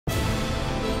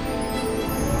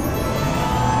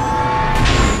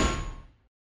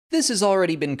this has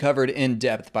already been covered in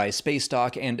depth by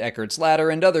Spacedock and Eckert's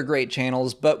Ladder and other great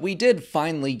channels, but we did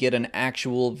finally get an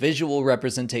actual visual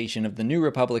representation of the new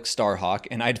Republic Starhawk,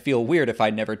 and I'd feel weird if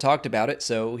I'd never talked about it,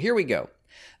 so here we go.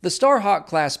 The Starhawk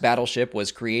class battleship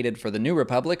was created for the New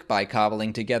Republic by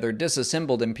cobbling together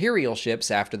disassembled Imperial ships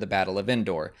after the Battle of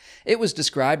Endor. It was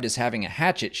described as having a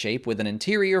hatchet shape with an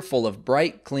interior full of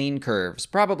bright, clean curves,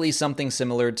 probably something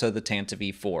similar to the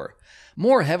Tantive 4.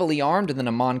 More heavily armed than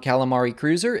a Mon Calamari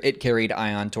cruiser, it carried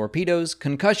ion torpedoes,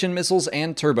 concussion missiles,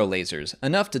 and turbo lasers,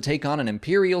 enough to take on an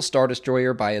Imperial Star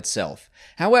Destroyer by itself.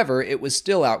 However, it was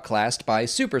still outclassed by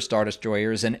Super Star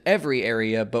Destroyers in every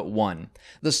area but one.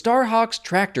 The Starhawk's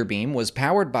tractor beam was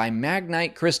powered by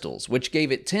magnite crystals, which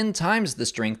gave it 10 times the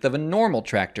strength of a normal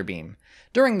tractor beam.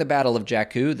 During the Battle of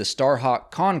Jakku, the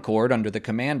Starhawk Concorde, under the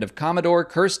command of Commodore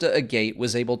Kirsta Agate,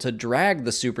 was able to drag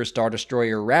the Super Star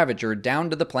Destroyer Ravager down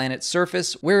to the planet's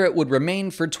surface, where it would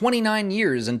remain for 29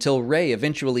 years until Rey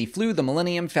eventually flew the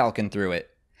Millennium Falcon through it.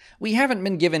 We haven't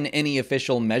been given any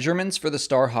official measurements for the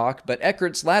Starhawk, but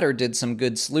Eckert's Ladder did some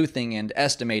good sleuthing and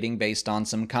estimating based on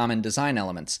some common design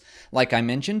elements. Like I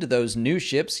mentioned, those new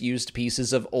ships used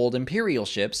pieces of old Imperial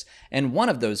ships, and one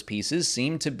of those pieces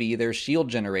seemed to be their shield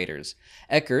generators.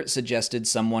 Eckert suggested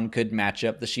someone could match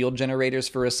up the shield generators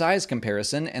for a size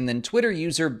comparison, and then Twitter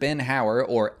user Ben Hauer,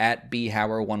 or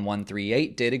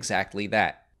 @bhauer1138, did exactly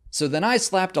that. So then I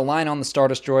slapped a line on the Star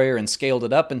Destroyer and scaled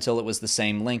it up until it was the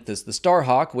same length as the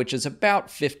Starhawk, which is about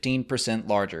 15%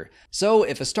 larger. So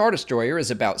if a Star Destroyer is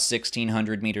about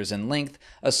 1,600 meters in length,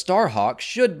 a Starhawk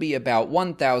should be about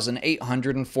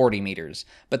 1,840 meters.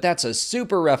 But that's a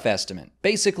super rough estimate.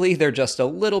 Basically, they're just a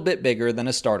little bit bigger than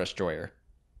a Star Destroyer.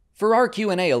 For our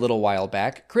Q&A a little while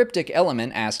back, Cryptic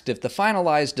Element asked if the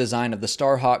finalized design of the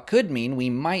Starhawk could mean we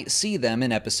might see them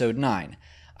in Episode 9.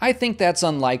 I think that's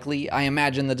unlikely. I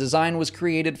imagine the design was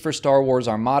created for Star Wars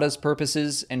Armada's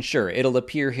purposes, and sure, it'll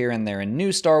appear here and there in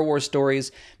new Star Wars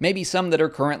stories, maybe some that are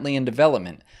currently in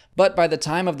development. But by the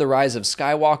time of the Rise of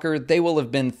Skywalker, they will have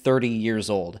been 30 years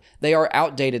old. They are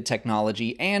outdated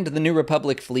technology, and the New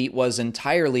Republic fleet was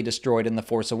entirely destroyed in The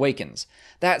Force Awakens.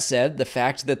 That said, the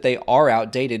fact that they are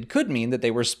outdated could mean that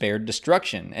they were spared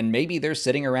destruction, and maybe they're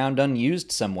sitting around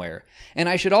unused somewhere. And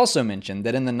I should also mention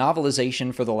that in the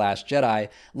novelization for The Last Jedi,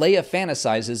 Leia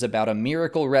fantasizes about a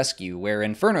miracle rescue where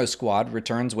Inferno Squad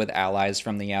returns with allies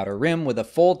from the Outer Rim with a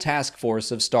full task force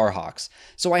of Starhawks.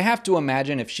 So I have to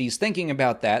imagine if she's thinking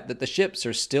about that the ships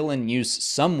are still in use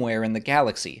somewhere in the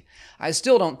galaxy. I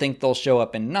still don't think they'll show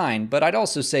up in 9, but I'd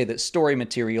also say that story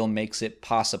material makes it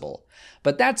possible.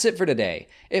 But that's it for today.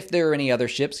 If there are any other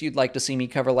ships you'd like to see me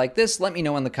cover like this, let me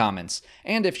know in the comments.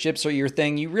 And if ships are your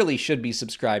thing, you really should be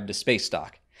subscribed to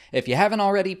Spacedock. If you haven't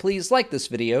already, please like this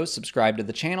video, subscribe to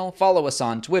the channel, follow us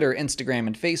on Twitter, Instagram,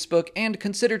 and Facebook, and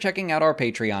consider checking out our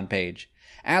Patreon page.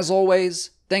 As always,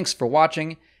 thanks for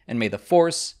watching, and may the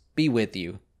Force be with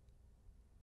you.